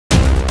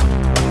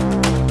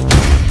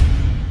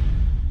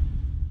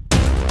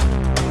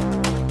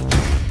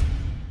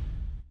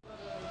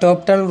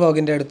Top 10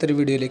 വ്ലോഗിൻ്റെ അടുത്തൊരു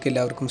വീഡിയോയിലേക്ക്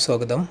എല്ലാവർക്കും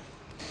സ്വാഗതം.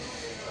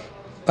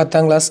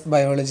 10ാം ക്ലാസ്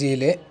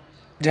ബയോളജിയിലെ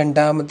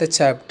രണ്ടാമത്തെ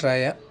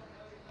ചാപ്റ്ററായ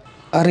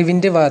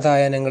അറിവിൻ്റെ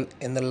വാതായനങ്ങൾ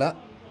എന്നുള്ള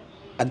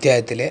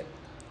അധ്യായത്തിലെ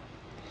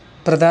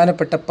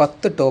പ്രധാനപ്പെട്ട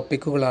 10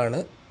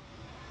 ടോപ്പിക്കുകളാണ്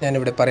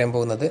ഞാനിവിടെ പറയാൻ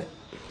പോകുന്നത്.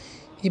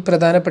 ഈ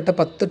പ്രധാനപ്പെട്ട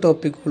 10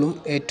 ടോപ്പിക്കുകളും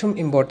ഏറ്റവും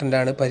ഇമ്പോർട്ടൻ്റ്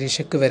ആണ്,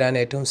 പരീക്ഷയ്ക്ക് വരാൻ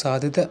ഏറ്റവും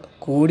സാധ്യത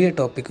കൂടിയ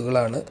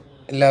ടോപ്പിക്കുകളാണ്.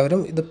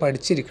 എല്ലാവരും ഇത്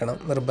പഠിച്ചിരിക്കണം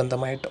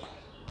നിർബന്ധമായിട്ടും.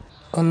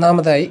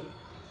 ഒന്നാമതായി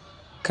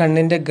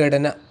കണ്ണിൻ്റെ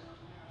ഘടന,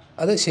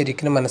 അത്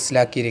ശരിക്കും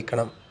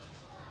മനസ്സിലാക്കിയിരിക്കണം.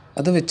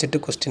 അത് വെച്ചിട്ട്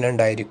ക്വസ്റ്റ്യൻ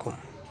ഉണ്ടായിരിക്കും.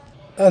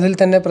 അതിൽ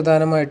തന്നെ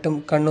പ്രധാനമായിട്ടും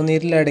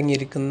കണ്ണുനീരിൽ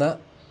അടങ്ങിയിരിക്കുന്ന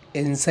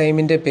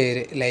എൻസൈമിൻ്റെ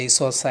പേര്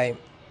ലൈസോസൈം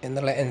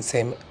എന്നുള്ള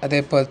എൻസൈം,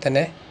 അതേപോലെ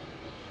തന്നെ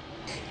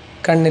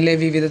കണ്ണിലെ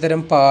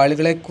വിവിധതരം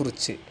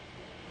പാളികളെക്കുറിച്ച്,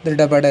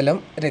 ദൃഢപടലം,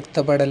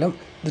 രക്തപടലം,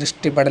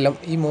 ദൃഷ്ടിപടലം,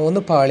 ഈ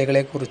 3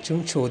 പാളികളെക്കുറിച്ചും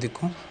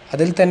ചോദിക്കും.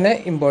 അതിൽ തന്നെ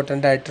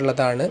ഇമ്പോർട്ടൻ്റ്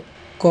ആയിട്ടുള്ളതാണ്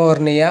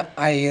കോർണിയ,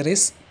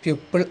 ഐറിസ്,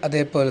 പ്യൂപ്പിൾ,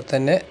 അതേപോലെ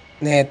തന്നെ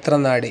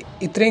നേത്രനാടി.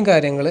 ഇത്രയും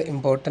കാര്യങ്ങൾ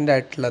ഇമ്പോർട്ടൻ്റ്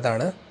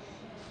ആയിട്ടുള്ളതാണ്.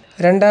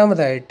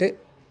 രണ്ടാമതായിട്ട്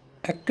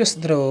അക്വസ്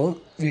ദ്രവവും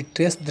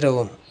വിട്രിയസ്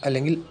ദ്രവവും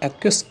അല്ലെങ്കിൽ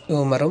അക്വസ്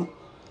ഹ്യൂമറും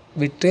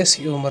വിട്രിയസ്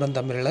ഹ്യൂമറും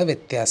തമ്മിലുള്ള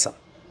വ്യത്യാസം.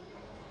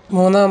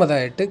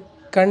 മൂന്നാമതായിട്ട്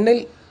കണ്ണിൽ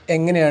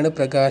എങ്ങനെയാണ്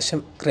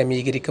പ്രകാശം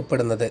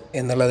ക്രമീകരിക്കപ്പെടുന്നത്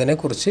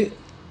എന്നുള്ളതിനെക്കുറിച്ച്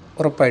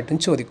ഉറപ്പായിട്ടും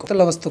ചോദിക്കും.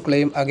 അടുത്തുള്ള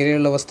വസ്തുക്കളെയും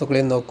അകലെയുള്ള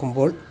വസ്തുക്കളെയും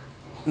നോക്കുമ്പോൾ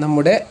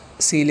നമ്മുടെ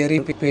സീലിയറി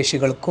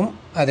പേശികൾക്കും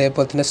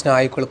അതേപോലെ തന്നെ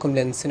സ്നായുക്കൾക്കും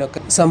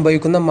ലെൻസിനൊക്കെ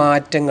സംഭവിക്കുന്ന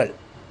മാറ്റങ്ങൾ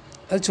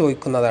അത്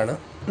ചോദിക്കുന്നതാണ്.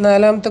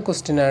 നാലാമത്തെ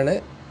ക്വസ്റ്റ്യനാണ്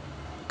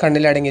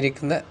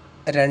കണ്ണിലടങ്ങിയിരിക്കുന്ന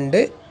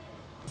 2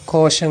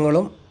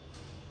 കോശങ്ങളും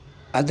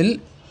അതിൽ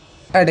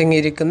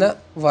അടങ്ങിയിരിക്കുന്ന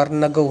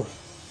വർണ്ണകവും.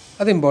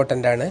 അത്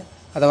ഇമ്പോർട്ടൻ്റ് ആണ്.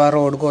 അഥവാ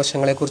റോഡ്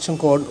കോശങ്ങളെക്കുറിച്ചും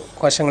കോഡ്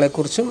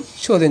കോശങ്ങളെക്കുറിച്ചും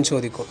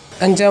ചോദിക്കും.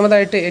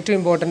 അഞ്ചാമതായിട്ട് ഏറ്റവും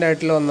ഇമ്പോർട്ടൻ്റ്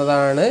ആയിട്ടുള്ള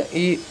ഒന്നതാണ്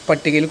ഈ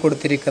പട്ടികയിൽ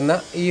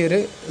കൊടുത്തിരിക്കുന്ന ഈ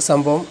ഒരു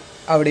സംഭവം.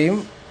 അവിടെയും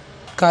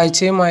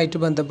കാഴ്ചയുമായിട്ട്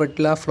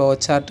ബന്ധപ്പെട്ടുള്ള ഫ്ലോ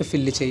ചാർട്ട്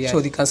ഫില്ല് ചെയ്യാൻ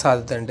ചോദിക്കാൻ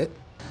സാധ്യതയുണ്ട്.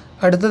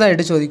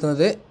 അടുത്തതായിട്ട്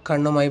ചോദിക്കുന്നത്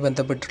കണ്ണുമായി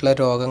ബന്ധപ്പെട്ടുള്ള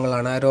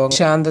രോഗങ്ങളാണ്. ആ രോഗം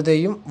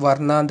ശാന്തതയും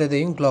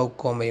വർണ്ണാന്തതയും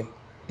ഗ്ലൗക്കോമയും.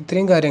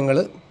 ഇത്രയും കാര്യങ്ങൾ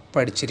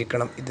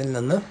പഠിച്ചിരിക്കണം ഇതിൽ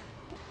നിന്ന്.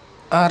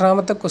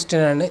 ആറാമത്തെ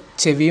ക്വസ്റ്റ്യനാണ്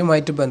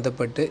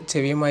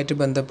ചെവിയുമായിട്ട്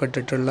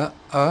ബന്ധപ്പെട്ടിട്ടുള്ള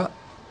ആ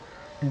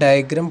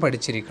ഡയഗ്രം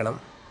പഠിച്ചിരിക്കണം.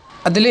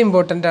 അതിൽ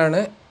ഇമ്പോർട്ടൻ്റ്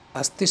ആണ്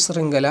അസ്ഥി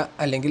ശൃംഖല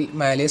അല്ലെങ്കിൽ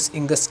മാലേസ്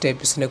ഇംഗസ്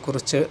ടേപ്പിസിനെ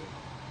കുറിച്ച്.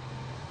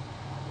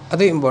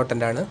 അത്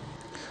ഇമ്പോർട്ടൻ്റ് ആണ്.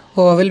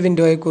 ഓവൽ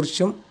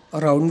വിൻഡോയെക്കുറിച്ചും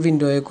റൗണ്ട്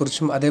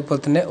വിൻഡോയെക്കുറിച്ചും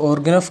അതേപോലെ തന്നെ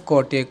ഓർഗൻ ഓഫ്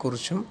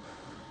കോട്ടിയെക്കുറിച്ചും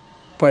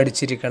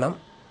പഠിച്ചിരിക്കണം.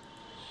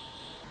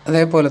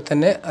 അതേപോലെ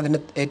തന്നെ അതിന്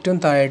ഏറ്റവും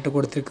താഴെയായിട്ട്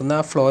കൊടുത്തിരിക്കുന്ന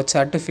ആ ഫ്ലോ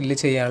ചാർട്ട് ഫില്ല്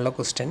ചെയ്യാനുള്ള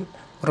ക്വസ്റ്റ്യൻ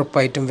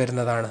ഉറപ്പായിട്ടും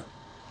വരുന്നതാണ്.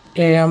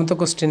 ഏഴാമത്തെ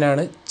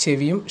ക്വസ്റ്റ്യനാണ്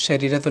ചെവിയും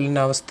ശരീര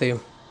തുലനാവസ്ഥയും.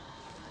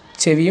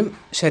 ചെവിയും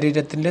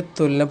ശരീരത്തിൻ്റെ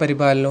തുലന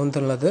പരിപാലനവും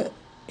എന്നുള്ളത്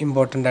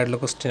ഇമ്പോർട്ടൻ്റ്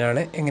ആയിട്ടുള്ള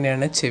ക്വസ്റ്റ്യനാണ്.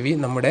 എങ്ങനെയാണ് ചെവി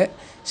നമ്മുടെ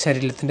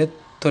ശരീരത്തിൻ്റെ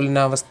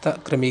തുലനാവസ്ഥ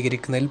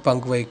ക്രമീകരിക്കുന്നതിൽ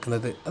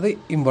പങ്കുവഹിക്കുന്നത്, അത്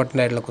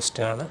ഇമ്പോർട്ടൻ്റ് ആയിട്ടുള്ള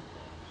ക്വസ്റ്റ്യനാണ്.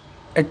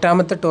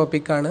 എട്ടാമത്തെ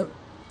ടോപ്പിക്കാണ്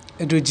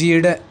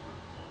രുചിയുടെ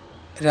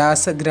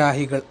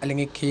രാസഗ്രാഹികൾ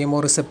അല്ലെങ്കിൽ കീമോ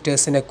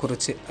റിസപ്റ്റേഴ്സിനെ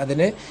കുറിച്ച്.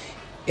 അതിന്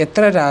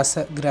എത്ര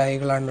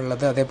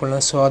രാസഗ്രാഹികളാണുള്ളത്, അതേപോലെ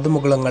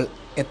സ്വാദുമുകുളങ്ങൾ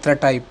എത്ര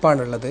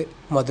ടൈപ്പാണുള്ളത്,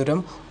 മധുരം,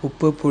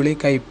 ഉപ്പ്, പുളി,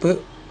 കയ്പ്പ്,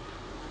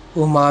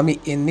 ഉമാമി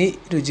എന്നീ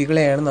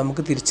രുചികളെയാണ്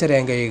നമുക്ക്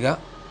തിരിച്ചറിയാൻ കഴിയുക.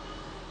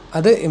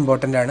 അത്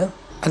ഇമ്പോർട്ടൻ്റ് ആണ്.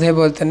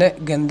 അതേപോലെ തന്നെ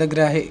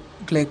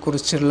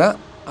ഗന്ധഗ്രാഹികളെക്കുറിച്ചുള്ള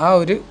ആ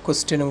ഒരു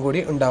ക്വസ്റ്റ്യനും കൂടി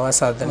ഉണ്ടാവാൻ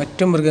സാധ്യത.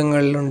 മറ്റു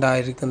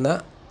മൃഗങ്ങളിലുണ്ടായിരിക്കുന്ന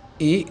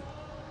ഈ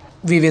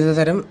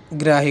വിവിധതരം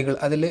ഗ്രാഹികൾ,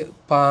 അതിൽ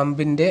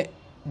പാമ്പിൻ്റെ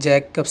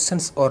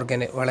ജാക്കബ്സൺസ്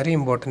ഓർഗന് വളരെ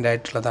ഇമ്പോർട്ടൻ്റ്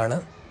ആയിട്ടുള്ളതാണ്.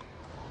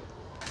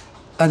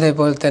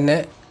 അതേപോലെ തന്നെ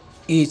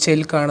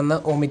ഈച്ചയിൽ കാണുന്ന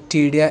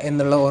ഒമിറ്റീഡിയ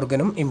എന്നുള്ള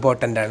ഓർഗനും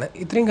ഇമ്പോർട്ടൻ്റ് ആണ്.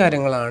 ഇത്രയും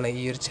കാര്യങ്ങളാണ്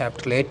ഈ ഒരു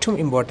ചാപ്റ്ററിൽ ഏറ്റവും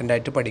ഇമ്പോർട്ടൻ്റ്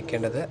ആയിട്ട്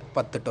പഠിക്കേണ്ടത്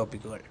 10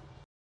 ടോപ്പിക്കുകൾ.